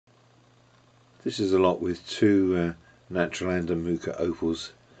This is a lot with two natural Andamooka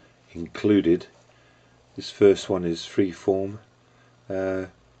opals included. This first one is freeform, pale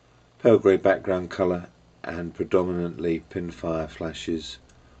grey background colour and predominantly pinfire flashes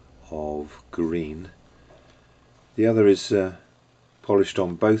of green. The other is polished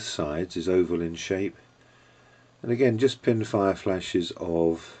on both sides, is oval in shape, and again just pinfire flashes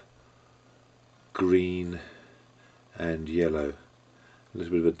of green and yellow. A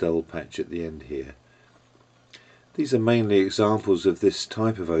little bit of a dull patch at the end here. These are mainly examples of this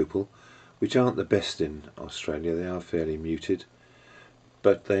type of opal, which aren't the best in Australia. They are fairly muted,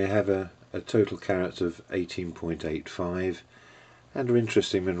 but they have a total carats of 18.85 and are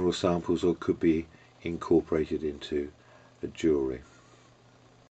interesting mineral samples, or could be incorporated into a jewellery.